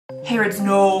Harrods,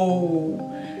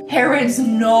 no. Harrods,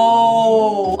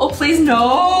 no. Oh, please,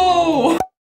 no.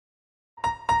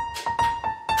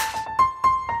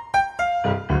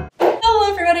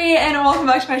 And welcome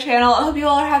back to my channel. I hope you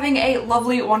all are having a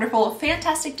lovely, wonderful,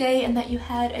 fantastic day and that you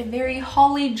had a very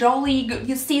holly jolly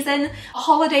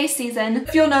holiday season.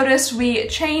 If you'll notice, we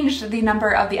changed the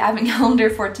number of the advent calendar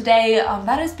for today.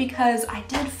 That is because I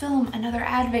did film another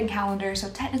advent calendar, so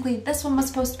technically this one was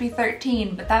supposed to be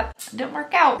 13, but that didn't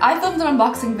work out. I filmed an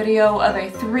unboxing video of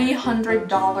a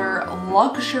 $300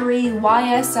 luxury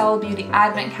YSL beauty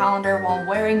advent calendar while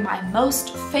wearing my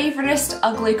most favoriteest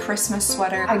ugly Christmas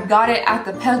sweater. I got it at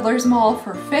the Peddler's Mall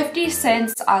for 50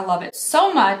 cents. I love it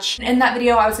so much. In that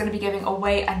video, I was going to be giving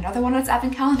away another one of its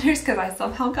advent calendars because I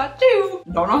somehow got two.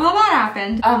 Don't know how that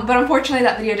happened. But unfortunately,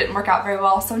 that video didn't work out very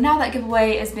well. So now that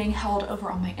giveaway is being held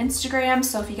over on my Instagram.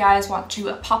 So if you guys want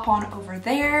to pop on over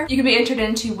there, you can be entered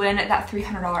in to win that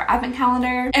 $300 advent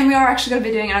calendar. And we are actually going to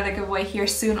be doing another giveaway here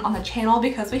soon on the channel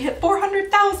because we hit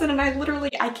 400,000 and I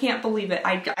can't believe it.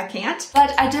 I can't.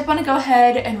 But I did want to go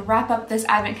ahead and wrap up this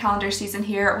advent calendar season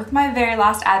here with my very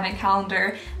last advent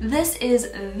calendar. This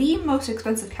is the most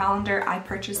expensive calendar I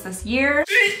purchased this year.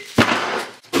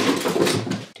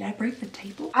 Did I break the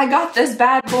table? I got this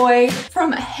bad boy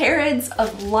from Harrods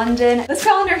of London. This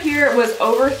calendar here was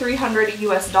over $300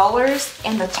 US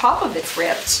and the top of it's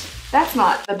ripped. That's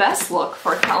not the best look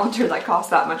for a calendar that costs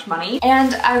that much money.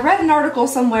 And I read an article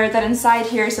somewhere that inside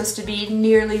here is supposed to be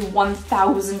nearly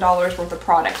 $1,000 worth of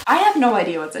product. I have no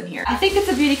idea what's in here. I think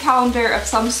it's a beauty calendar of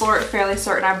some sort, fairly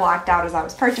certain. I blacked out as I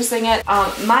was purchasing it.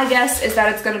 My guess is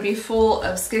that it's gonna be full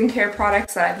of skincare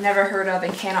products that I've never heard of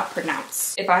and cannot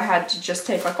pronounce. If I had to just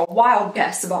take like a wild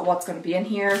guess about what's gonna be in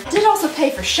here. I did also pay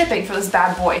for shipping for this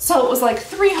bad boy. So it was like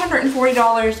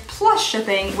 $340 plus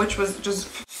shipping, which was just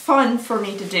fun for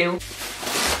me to do.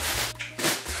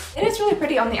 It is really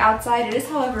pretty on the outside. It is,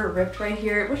 however, ripped right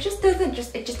here, which just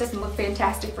doesn't look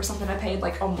fantastic for something I paid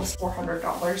like almost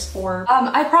 $400 for.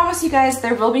 I promise you guys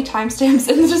there will be timestamps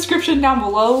in the description down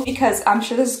below because I'm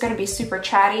sure this is gonna be super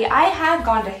chatty. I have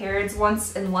gone to Harrods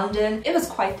once in London. It was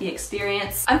quite the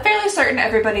experience. I'm fairly certain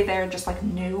everybody there just like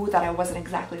knew that I wasn't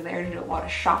exactly there to do a lot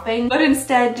of shopping, but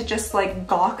instead to just like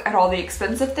gawk at all the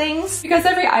expensive things. Because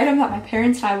every item that my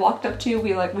parents and I walked up to,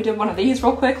 we did one of these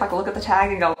real quick, like look at the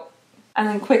tag and go, and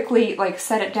then quickly like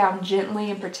set it down gently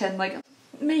and pretend like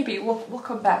maybe we'll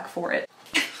come back for it.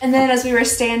 And then as we were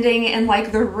standing in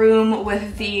like the room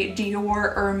with the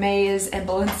Dior, Hermes, and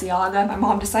Balenciaga, my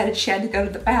mom decided she had to go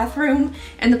to the bathroom,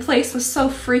 and the place was so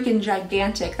freaking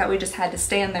gigantic that we just had to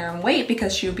stand there and wait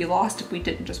because she would be lost if we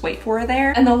didn't just wait for her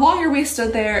there. And the longer we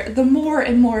stood there, the more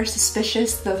and more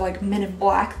suspicious the like men in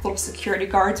black little security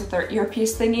guards with their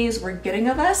earpiece thingies were getting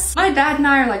of us. My dad and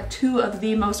I are like two of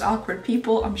the most awkward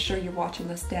people. I'm sure you're watching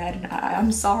this, Dad, and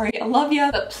I'm sorry. I love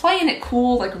you, but playing it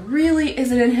cool like really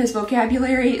isn't in his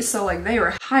vocabulary. So like they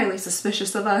were highly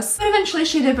suspicious of us. But eventually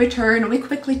she did return. We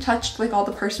quickly touched like all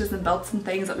the purses and belts and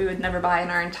things that we would never buy in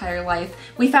our entire life.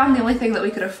 We found the only thing that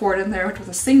we could afford in there, which was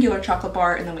a singular chocolate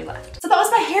bar, and then we left. So that was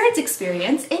my Harrods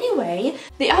experience. Anyway,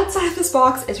 the outside of this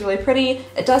box is really pretty.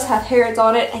 It does have Harrods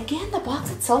on it. Again, the box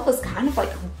itself is kind of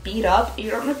like beat up. I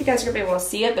don't know if you guys are gonna be able to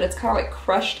see it, but it's kind of like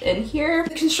crushed in here.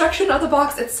 The construction of the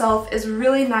box itself is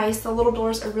really nice. The little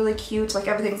doors are really cute. Like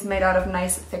everything's made out of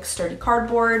nice, thick, sturdy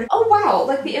cardboard. Oh wow,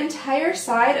 like the entire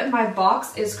side of my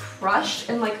box is crushed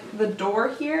and like the door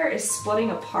here is splitting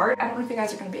apart. I don't know if you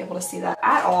guys are gonna be able to see that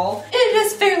at all. It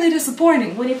is fairly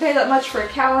disappointing when you pay that much for a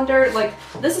calendar. Like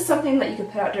this is something that you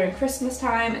could put out during Christmas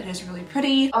time. It is really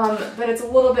pretty, but it's a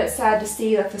little bit sad to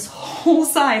see that this whole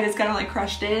side is kind of like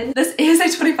crushed in. This is a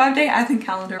 25-day advent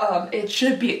calendar. It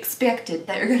should be expected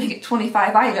that you're gonna get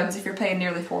 25 items if you're paying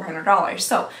nearly $400.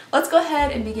 So let's go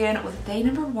ahead and begin with day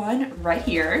number 1 right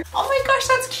here. Oh my gosh,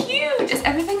 that's cute! Is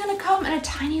everything gonna come in a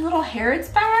tiny little Harrods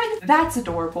bag? That's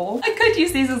adorable. I could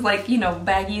use these as like, you know,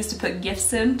 baggies to put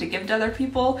gifts in to give to other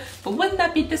people, but wouldn't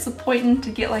that be disappointing to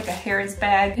get like a Harrods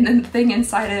bag and then the thing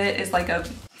inside of it is like a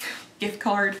gift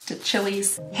card to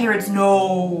Chili's? Harrods,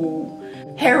 no.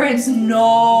 Harrods,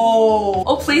 no.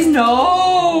 Oh, please,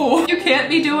 no. You can't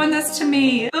be doing this to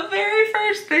me. The very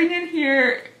first thing in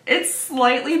here, it's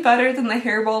slightly better than the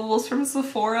hair bubbles from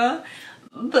Sephora,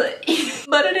 but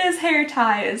it is hair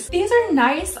ties. These are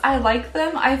nice. I like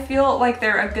them. I feel like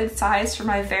they're a good size for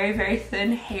my very, very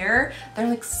thin hair. They're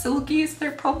like silky, so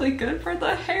they're probably good for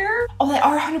the hair. Oh, they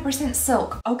are 100%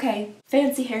 silk. Okay,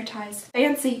 fancy hair ties.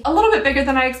 Fancy. A little bit bigger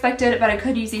than I expected, but I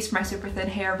could use these for my super thin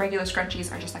hair. Regular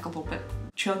scrunchies are just like a little bit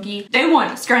chunky. Day one,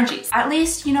 scrunchies. At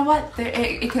least, you know what?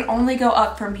 It can only go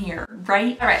up from here,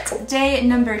 right? All right, day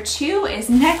number 2 is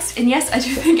next. And yes, I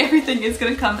do think everything is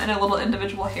gonna come in a little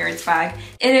individual Harrods bag.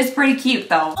 It is pretty cute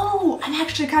though. Oh, I'm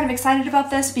actually kind of excited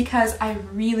about this because I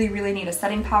really need a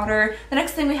setting powder. The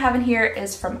next thing we have in here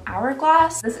is from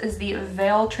Hourglass. This is the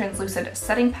Veil Translucent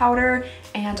Setting Powder,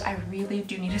 and I really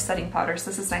do need a setting powder,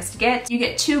 so this is nice to get. You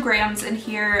get 2 grams in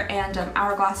here, and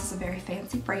Hourglass is a very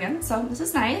fancy brand, so this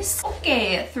is nice.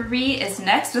 Okay, 3 is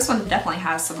next. This one definitely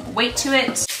has some weight to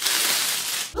it.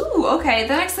 Ooh, okay,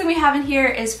 the next thing we have in here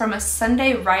is from a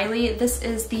Sunday Riley. This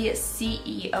is the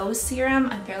CEO serum.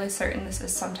 I'm fairly certain this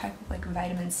is some type of like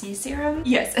vitamin C serum.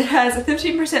 Yes, it has a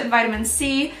 15% vitamin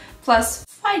C plus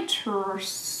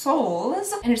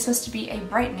phytosols, and it's supposed to be a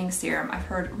brightening serum. I've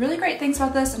heard really great things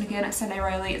about this, and again, Sunday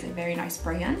Riley is a very nice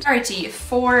brand. Alrighty,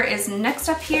 4 is next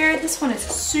up here. This one is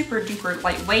super duper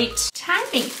lightweight.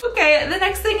 Tiny. Okay, the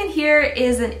next thing in here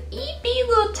is an itty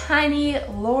little tiny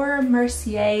Laura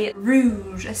Mercier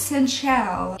Rouge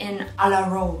Essential in a la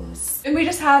Rose. And we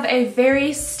just have a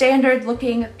very standard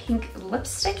looking pink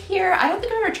lipstick here. I don't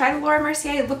think I've ever tried a Laura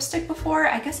Mercier lipstick before.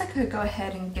 I guess I could go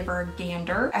ahead and give her a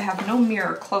gander. I have no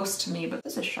mirror close to me, but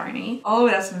this is shiny. Oh,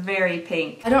 that's very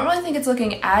pink. I don't really think it's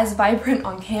looking as vibrant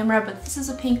on camera, but this is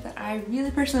a pink that I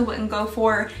really personally wouldn't go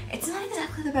for. It's not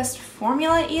exactly the best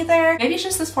formula either. Maybe it's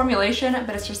just this formulation,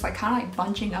 but it's just like kind of like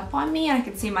bunching up on me, and I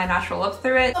can see my natural lip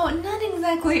through it. So not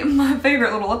exactly my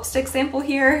favorite little lipstick sample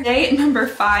here. Day number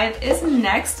 5 is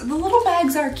next. The little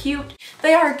bags are cute.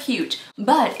 They are cute,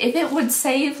 but if it would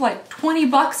save like 20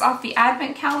 bucks off the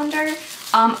advent calendar,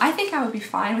 I think I would be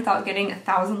fine without getting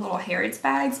 1,000 little Harrods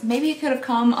bags. Maybe it could have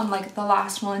come on like the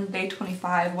last one, day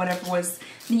 25, whatever was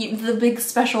the big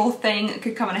special thing. It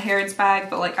could come in a Harrods bag,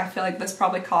 but like I feel like this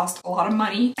probably cost a lot of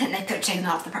money, and they could have taken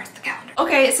that off the price of the calendar.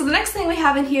 Okay, so the next thing we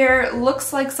have in here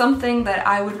looks like something that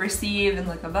I would receive in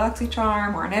like a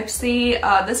BoxyCharm or an Ipsy.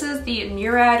 This is the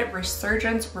Murad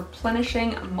Resurgence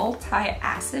Replenishing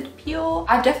Multi-Acid Peel.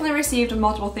 I've definitely received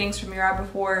multiple things from Murad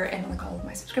before in like all of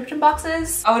my subscription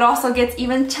boxes. Oh, it also gets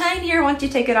even tinier once you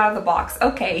take it out of the box.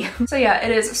 Okay, so yeah,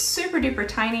 it is super duper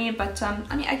tiny, but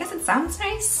I mean, I guess it sounds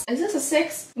nice. Is this a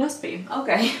 6? Must be.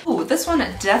 Okay. Ooh, this one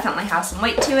definitely has some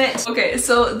weight to it. Okay,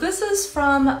 so this is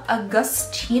from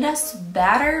Augustinus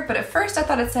Batter, but at first I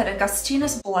thought it said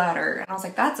Augustinus Bladder, and I was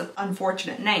like, that's an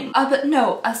unfortunate name. But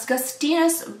no,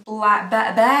 Augustinus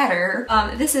Batter.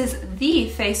 This is the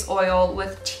face oil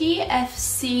with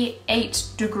TFC 8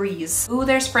 degrees. Ooh,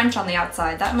 there's French on the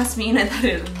outside. That must mean that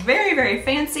it is very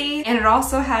fancy, and it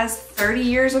also has 30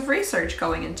 years of research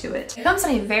going into it. It comes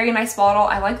in a very nice bottle.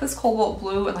 I like this cobalt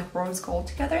blue and like rose gold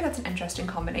together. That's an interesting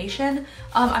combination.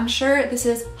 I'm sure this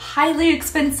is highly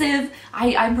expensive.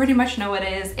 I pretty much know what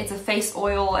it is. It's a face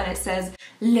oil, and it says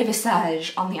Le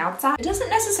Visage on the outside. It doesn't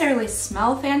necessarily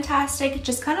smell fantastic,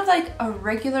 just kind of like a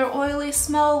regular oily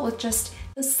smell with just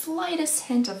the slightest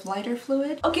hint of lighter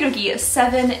fluid. Okie dokie,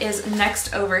 7 is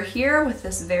next over here with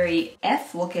this very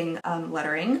F looking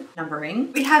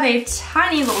numbering. We have a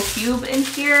tiny little cube in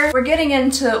here. We're getting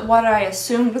into what I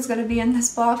assumed was gonna be in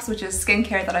this box, which is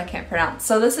skincare that I can't pronounce.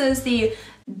 So this is the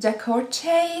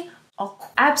Decorte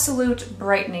Absolute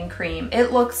Brightening Cream.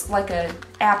 It looks like an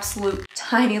absolute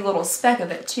tiny little speck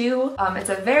of it too. It's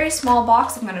a very small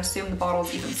box. I'm gonna assume the bottle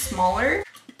is even smaller.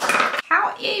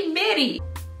 How itty bitty.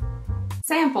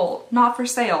 Sample, not for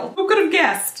sale. Who could have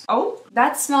guessed? Oh,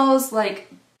 that smells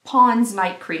like Pond's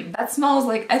night cream. That smells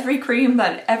like every cream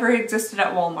that ever existed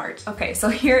at Walmart. Okay, so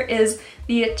here is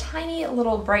the tiny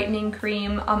little brightening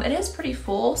cream. It is pretty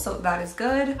full, so that is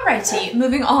good. Alrighty,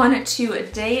 moving on to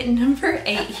day number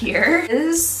 8 here.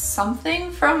 This is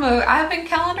something from an advent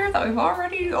calendar that we've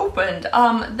already opened.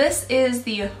 This is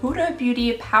the Huda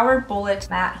Beauty Power Bullet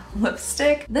Matte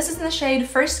Lipstick. This is in the shade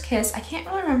First Kiss. I can't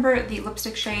really remember the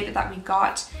lipstick shade that we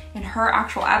got in her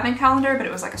actual advent calendar, but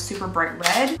it was like a super bright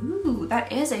red. Ooh,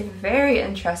 that is a very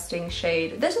interesting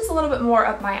shade. This is a little bit more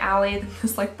up my alley than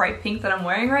this like bright pink that I'm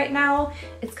wearing right now.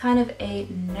 It's kind of a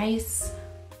nice,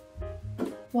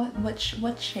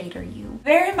 what shade are you?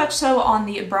 Very much so on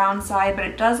the brown side, but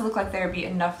it does look like there'd be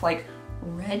enough like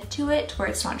red to it where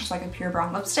it's not just like a pure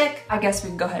brown lipstick. I guess we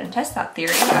can go ahead and test that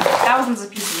theory. I have thousands of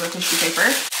pieces of tissue paper.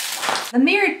 The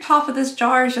mirrored top of this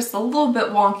jar is just a little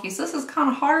bit wonky, so this is kind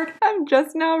of hard. I'm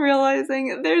just now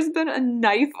realizing there's been a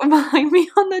knife behind me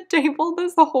on the table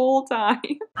this whole time.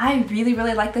 I really,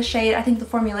 really like the shade. I think the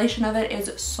formulation of it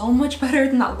is so much better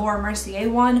than that Laura Mercier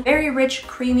one. Very rich,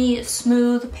 creamy,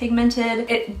 smooth,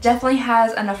 pigmented. It definitely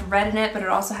has enough red in it, but it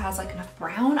also has like enough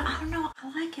brown. I don't know,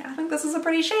 I like it. I think this is a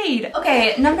pretty shade.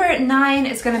 Okay, number 9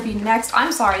 is gonna be next.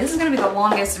 I'm sorry, this is gonna be the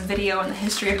longest video in the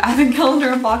history of advent calendar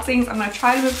unboxings. I'm gonna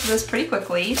try to move through this pretty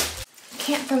quickly.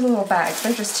 Can't throw the little bags,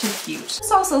 they're just too cute. This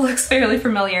also looks fairly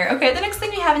familiar. Okay, the next thing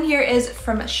we have in here is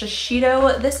from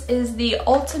Shiseido. This is the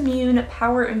Ultimune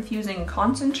Power Infusing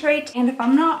Concentrate. And if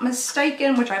I'm not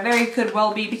mistaken, which I very could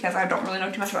well be because I don't really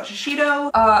know too much about Shiseido,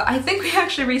 I think we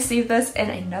actually received this in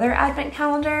another advent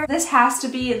calendar. This has to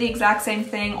be the exact same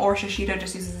thing, or Shiseido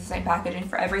just uses the same packaging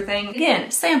for everything. Again,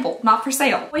 sample, not for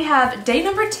sale. We have day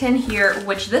number 10 here,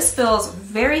 which this feels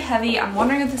very heavy. I'm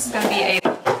wondering if this is gonna be a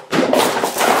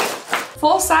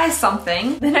full size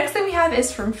something. The next thing we have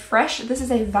is from Fresh. This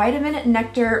is a Vitamin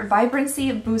Nectar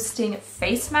Vibrancy Boosting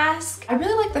Face Mask. I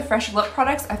really like the Fresh lip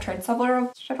products. I've tried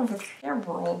several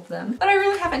of them, but I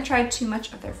really haven't tried too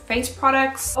much of their face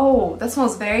products. Oh, that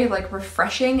smells very like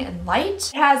refreshing and light.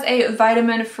 It has a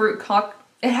vitamin fruit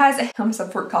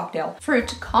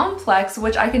fruit complex,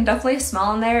 which I can definitely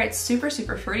smell in there. It's super,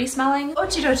 super fruity smelling.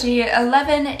 Ochi dochi.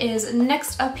 11 is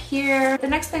next up here. The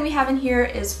next thing we have in here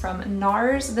is from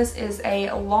NARS. This is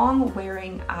a long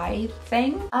wearing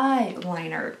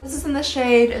eyeliner. This is in the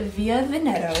shade Via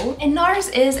Veneto. And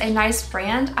NARS is a nice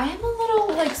brand. I am a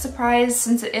little like surprised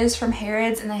since it is from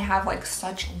Harrods and they have like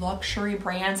such luxury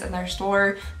brands in their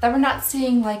store that we're not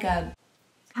seeing like a,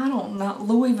 I don't know,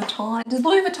 Louis Vuitton. Does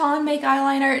Louis Vuitton make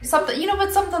eyeliner? Something, you know,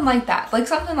 but something like that. Like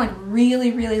something like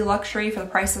really, really luxury for the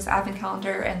price of this advent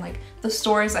calendar and like the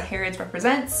stores that Harrods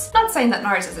represents. Not saying that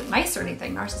NARS isn't nice or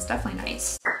anything. NARS is definitely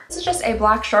nice. This is just a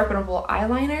black sharpenable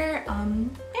eyeliner. Yeah.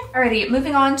 Alrighty,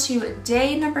 moving on to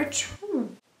day number 2.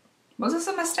 Was this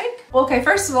a mistake? Well, okay,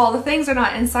 first of all, the things are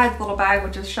not inside the little bag,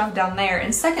 which is shoved down there.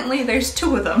 And secondly, there's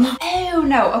 2 of them. Oh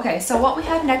no, okay, so what we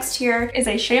have next here is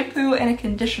a shampoo and a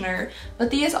conditioner,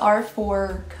 but these are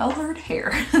for colored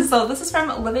hair. So this is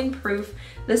from Living Proof.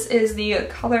 This is the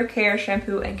Color Care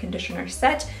Shampoo and Conditioner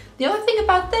Set. The other thing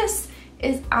about this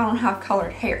is I don't have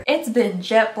colored hair. It's been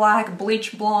jet black,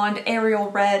 bleach blonde, Ariel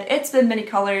red, it's been many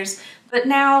colors, but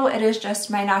now it is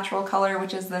just my natural color,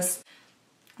 which is this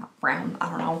brown, I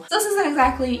don't know. So this isn't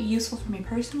exactly useful for me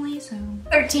personally, so.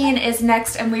 13 is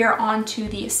next, and we are on to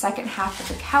the second half of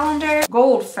the calendar.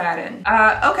 Gold Faden.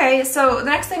 Okay, so the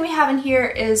next thing we have in here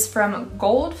is from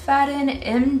Gold Faden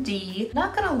MD.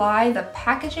 Not gonna lie, the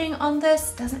packaging on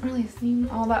this doesn't really seem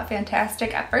all that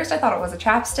fantastic. At first I thought it was a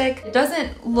chapstick. It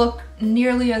doesn't look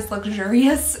nearly as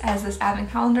luxurious as this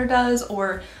advent calendar does,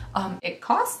 or it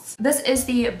costs. This is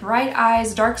the Bright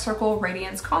Eyes Dark Circle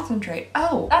Radiance Concentrate.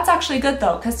 Oh, that's actually good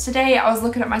though, because today I was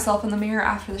looking at myself in the mirror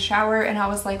after the shower and I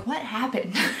was like, what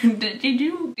happened? did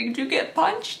you get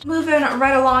punched? Moving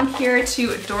right along here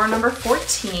to door number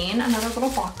 14, another little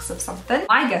box of something.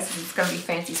 My guess is it's gonna be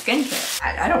fancy skincare.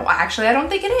 I don't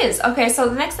think it is. Okay, so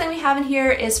the next thing we have in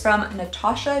here is from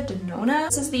Natasha Denona.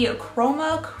 This is the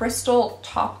Chroma Crystal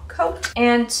Top Coat.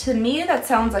 And to me, that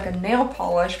sounds like a nail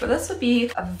polish, but this would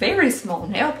be a very small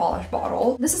nail polish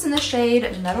bottle. This is in the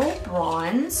shade Metal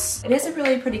Bronze. It is a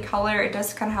really pretty color. It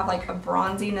does kind of have like a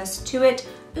bronziness to it.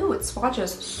 Ooh, it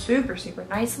swatches super, super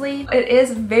nicely. It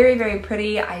is very, very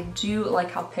pretty. I do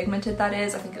like how pigmented that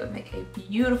is. I think it would make a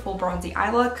beautiful bronzy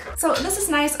eye look. So this is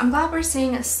nice. I'm glad we're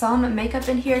seeing some makeup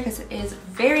in here because it is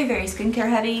very, very skincare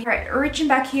heavy. All right, reaching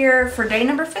back here for day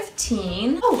number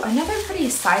 15. Oh, another pretty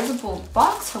sizable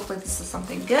box. Hopefully this is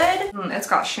something good. It's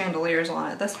got chandeliers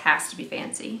on it. This has to be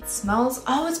fancy. It smells,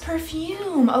 oh, it's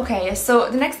perfume. Okay,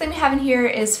 so the next thing we have in here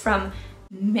is from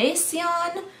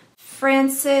Maison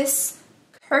Francis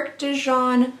Kirk de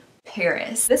Jean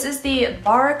Paris. This is the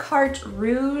Baracart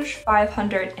Rouge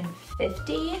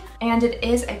 550, and it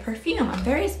is a perfume.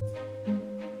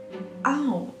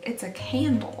 Oh, it's a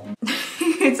candle.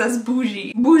 It says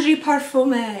bougie. Bougie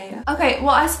parfumé. Okay, well,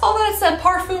 I saw that it said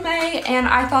parfumé, and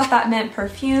I thought that meant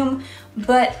perfume,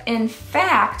 but in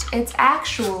fact, it's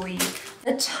actually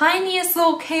the tiniest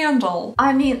little candle.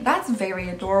 I mean, that's very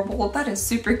adorable. That is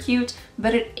super cute,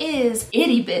 but it is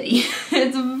itty bitty.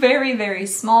 It's very, very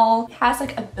small. It has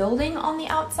like a building on the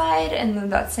outside and then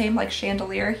that same like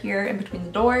chandelier here in between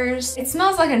the doors. It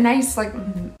smells like a nice like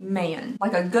man,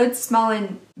 like a good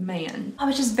smelling man. I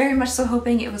was just very much so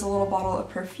hoping it was a little bottle of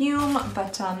perfume,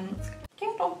 but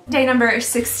candle. Day number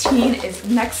 16 is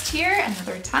next here,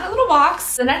 another tiny little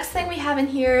box. The next thing we have in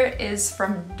here is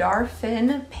from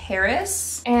Darphin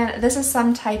Paris, and this is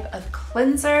some type of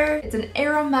cleanser. It's an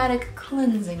aromatic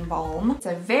cleansing balm. It's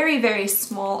a very, very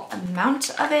small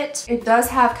amount of it. It does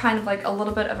have kind of like a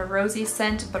little bit of a rosy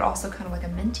scent, but also kind of like a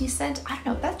minty scent. I don't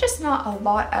know, that's just not a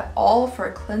lot at all for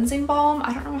a cleansing balm.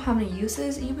 I don't know how many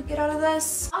uses you would get out of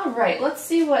this. All right, let's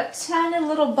see what tiny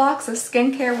little box of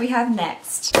skincare we have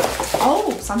next.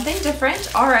 Oh, something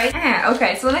different. All right.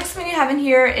 Okay, so the next thing we have in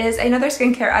here is another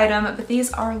skincare item, but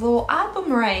these are little eye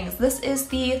boomerangs. This is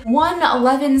the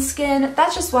 111 Skin.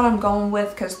 That's just what I'm going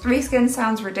with because 3 Skin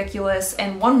sounds ridiculous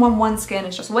and 111 Skin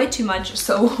is just way too much.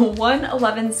 So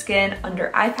 111 Skin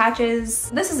under eye patches.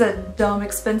 This is a dumb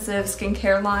expensive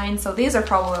skincare line, so these are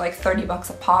probably like 30 bucks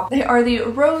a pop. They are the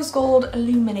rose gold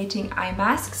illuminating eye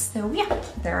masks. So yeah,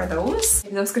 there are those.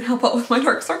 Maybe those can help out with my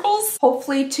dark circles.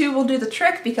 Hopefully 2 will do the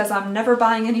trick because I'm never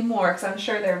buying any more because I'm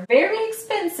sure they're very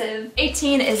expensive.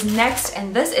 18 is next,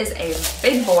 and this is a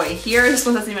big boy here. This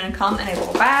one doesn't even come in a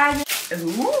little bag.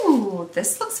 Ooh,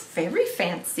 this looks very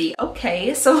fancy.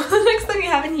 Okay, so the next thing we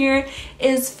have in here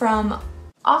is from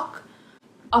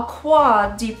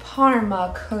Acqua di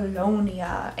Parma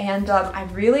Colonia, and I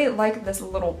really like this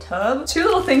little tub. 2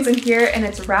 little things in here, and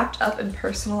it's wrapped up in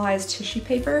personalized tissue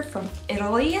paper from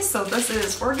Italy. So this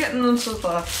is, we're getting into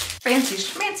the fancy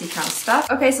schmancy kind of stuff.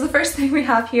 Okay, so the first thing we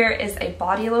have here is a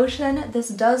body lotion. This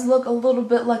does look a little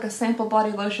bit like a sample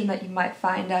body lotion that you might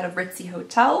find at a ritzy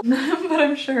hotel, but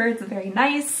I'm sure it's very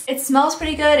nice. It smells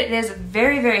pretty good. It is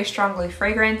very, very strongly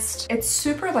fragranced. It's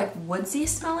super like woodsy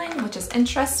smelling, which is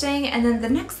interesting. And then the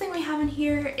next thing we have in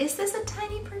here, is this a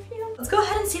tiny perfume? Let's go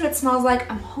ahead and see what it smells like.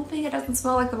 I'm hoping it doesn't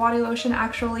smell like the body lotion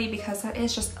actually, because that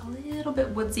is just a little bit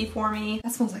woodsy for me.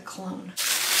 That smells like cologne.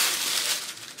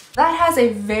 That has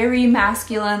a very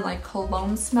masculine like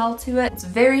cologne smell to it. It's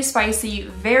very spicy,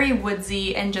 very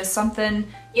woodsy, and just something,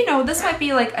 you know, this might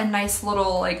be like a nice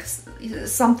little like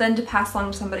something to pass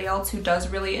along to somebody else who does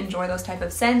really enjoy those type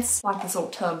of scents. I like this little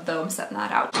tub though, I'm setting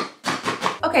that out.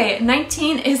 Okay,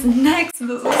 19 is next. This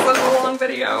is such a long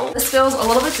video. This feels a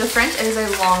little bit different. It is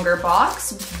a longer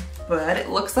box, but it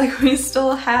looks like we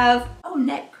still have, oh,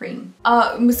 neck cream.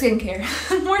 Skincare.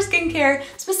 More skincare,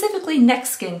 specifically neck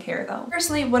skincare though.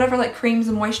 Personally, whatever like creams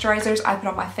and moisturizers I put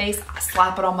on my face, I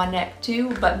slap it on my neck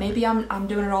too, but maybe I'm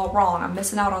doing it all wrong. I'm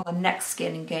missing out on the neck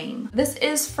skin game. This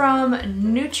is from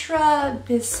Nutra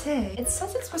Bissé. It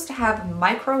says it's supposed to have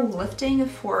micro lifting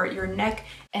for your neck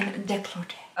and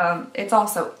décolleté. It's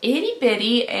also itty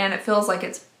bitty and it feels like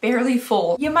it's barely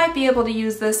full. You might be able to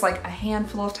use this like a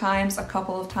handful of times, a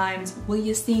couple of times. Will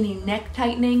you see any neck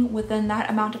tightening within that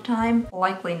amount of time?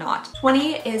 Likely not.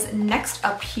 20 is next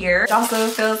up here. It also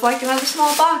feels like another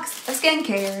small box of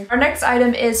skincare. Our next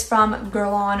item is from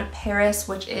Guerlain Paris,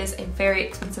 which is a very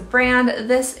expensive brand.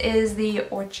 This is the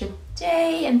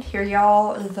Orchidée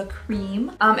Imperial, the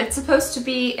cream. It's supposed to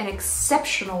be an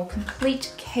exceptional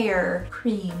complete care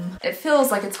cream. It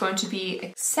feels like it's going to be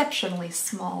exceptionally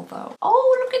small though.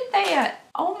 Oh, look at that.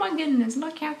 Oh my goodness,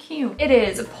 look how cute. It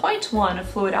is 0.1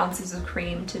 fluid ounces of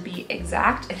cream to be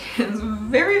exact. It is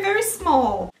very, very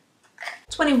small.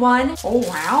 21. Oh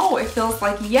wow, it feels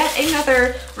like yet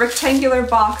another rectangular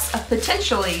box of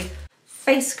potentially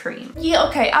face cream. Yeah,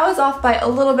 okay, I was off by a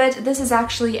little bit. This is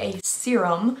actually a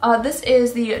serum. This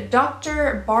is the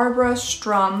Dr. Barbara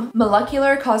Strum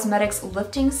Molecular Cosmetics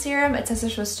Lifting Serum. It says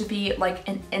it's supposed to be like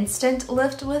an instant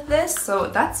lift with this, so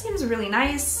that seems really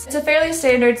nice. It's a fairly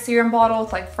standard serum bottle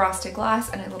with like frosted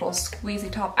glass and a little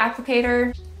squeezy top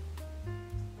applicator.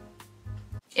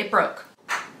 It broke.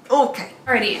 Okay.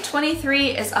 Alrighty,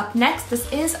 23 is up next. This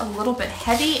is a little bit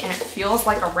heavy and it feels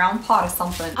like a round pot of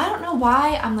something. I don't know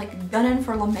why I'm like gunning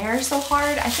for La Mer so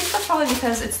hard. I think that's probably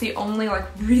because it's the only like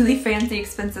really fancy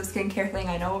expensive skincare thing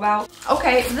I know about.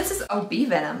 Okay, this is bee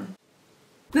venom.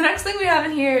 The next thing we have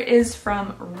in here is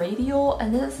from Radial,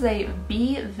 and this is a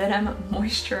bee venom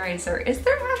moisturizer. Is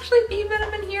there actually bee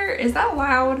venom in here? Is that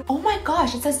loud? Oh my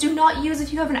gosh, it says do not use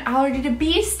if you have an allergy to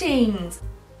bee stings.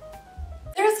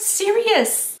 They're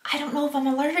serious. I don't know if I'm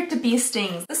allergic to bee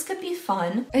stings. This could be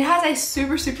fun. It has a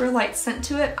super, super light scent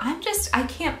to it. I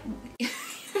can't,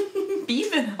 bee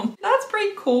venom. That's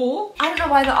pretty cool. I don't know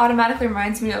why that automatically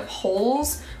reminds me of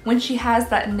Holes when she has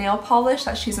that nail polish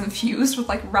that she's infused with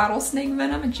like rattlesnake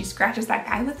venom and she scratches that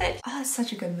guy with it. Oh, that's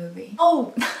such a good movie.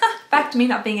 Oh, back to me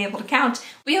not being able to count.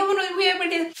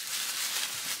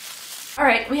 Alright, All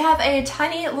right, we have a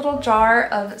tiny little jar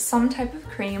of some type of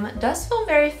cream. It does feel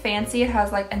very fancy. It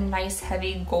has like a nice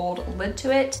heavy gold lid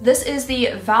to it. This is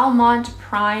the Valmont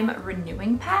Prime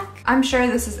Renewing Pack. I'm sure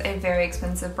this is a very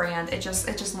expensive brand. It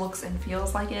just looks and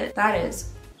feels like it. That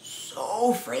is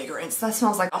so fragrant. That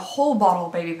smells like a whole bottle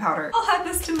of baby powder. I'll add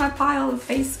this to my pile of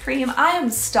face cream. I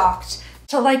am stocked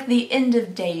to like the end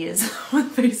of days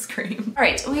with face cream. All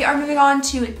right, we are moving on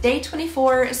to day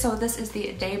 24. So this is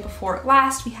the day before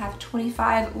last. We have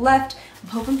 25 left. I'm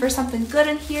hoping for something good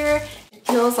in here. It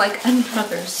feels like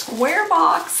another square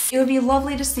box. It would be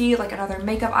lovely to see like another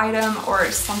makeup item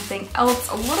or something else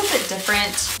a little bit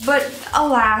different, but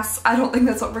alas, I don't think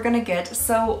that's what we're gonna get.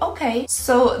 So, okay.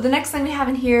 So the next thing we have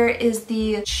in here is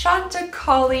the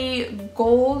Chanticleer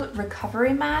Gold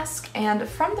Recovery Mask. And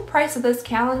from the price of this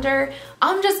calendar,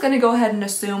 I'm just gonna go ahead and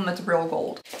assume it's real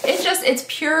gold. It's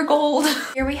pure gold.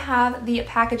 Here we have the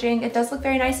packaging. It does look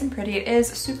very nice and pretty. It is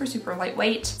super, super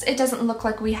lightweight. It doesn't look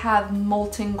like we have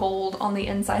molten gold on the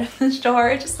inside of this jar.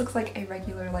 It just looks like a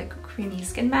regular like creamy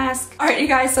skin mask. All right, you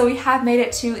guys, so we have made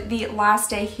it to the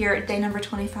last day here, day number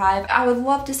 25. I would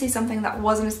love to see something that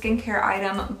wasn't a skincare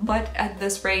item, but at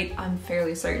this rate, I'm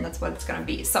fairly certain that's what it's gonna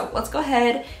be. So let's go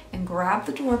ahead and grab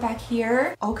the door back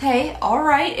here. Okay, all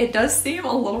right, it does seem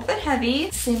a little bit heavy.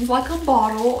 Seems like a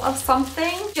bottle of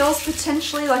something. Feels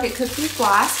potentially like it could be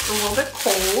glass, a little bit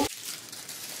cold.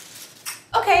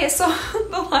 Okay, so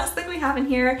the last thing we have in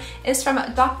here is from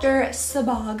Dr.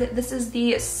 Sabag. This is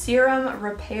the Serum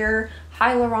Repair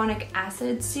Hyaluronic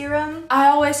Acid Serum. I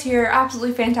always hear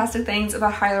absolutely fantastic things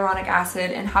about hyaluronic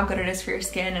acid and how good it is for your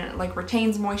skin, and it like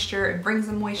retains moisture and brings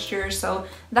in moisture, so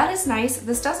that is nice.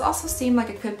 This does also seem like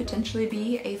it could potentially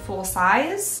be a full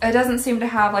size. It doesn't seem to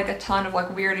have like a ton of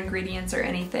like weird ingredients or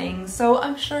anything, so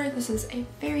I'm sure this is a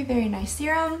very, very nice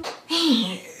serum.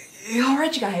 All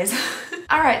right, you guys.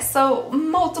 All right, so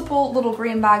multiple little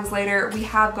green bags later, we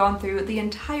have gone through the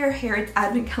entire Harrods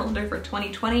advent calendar for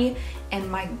 2020, and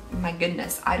my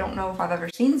goodness, I don't know if I've ever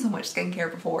seen so much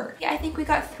skincare before. Yeah, I think we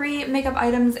got 3 makeup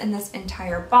items in this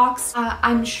entire box.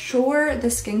 I'm sure the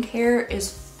skincare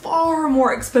is far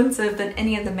more expensive than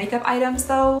any of the makeup items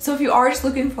though. So if you are just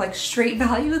looking for like straight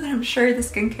value, then I'm sure the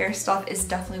skincare stuff is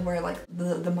definitely where like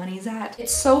the money's at.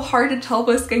 It's so hard to tell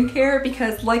with skincare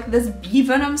because like this bee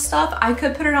venom stuff, I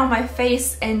could put it on my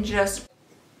face and just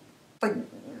like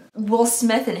Will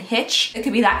Smith and Hitch. It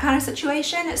could be that kind of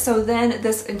situation. So then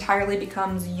this entirely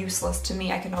becomes useless to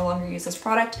me. I can no longer use this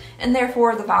product and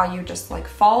therefore the value just like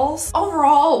falls.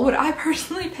 Overall, would I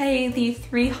personally pay the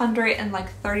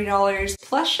 $330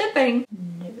 plus shipping?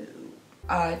 No.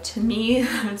 To me,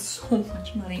 that's so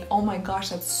much money. Oh my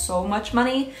gosh, that's so much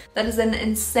money. That is an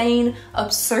insane,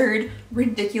 absurd,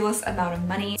 ridiculous amount of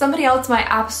money. Somebody else might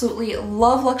absolutely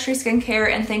love luxury skincare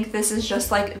and think this is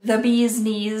just like the bee's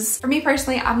knees. For me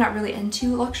personally, I'm not really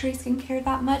into luxury skincare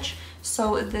that much,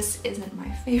 so this isn't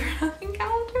my favorite advent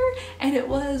calendar, and it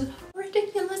was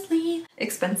ridiculously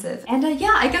expensive. And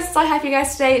yeah, I guess that's all I have for you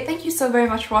guys today. Thank you so very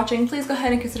much for watching. Please go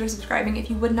ahead and consider subscribing if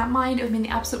you would not mind. It would mean the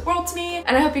absolute world to me.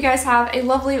 And I hope you guys have a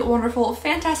lovely, wonderful,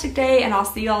 fantastic day, and I'll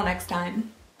see you all next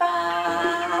time.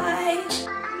 Bye!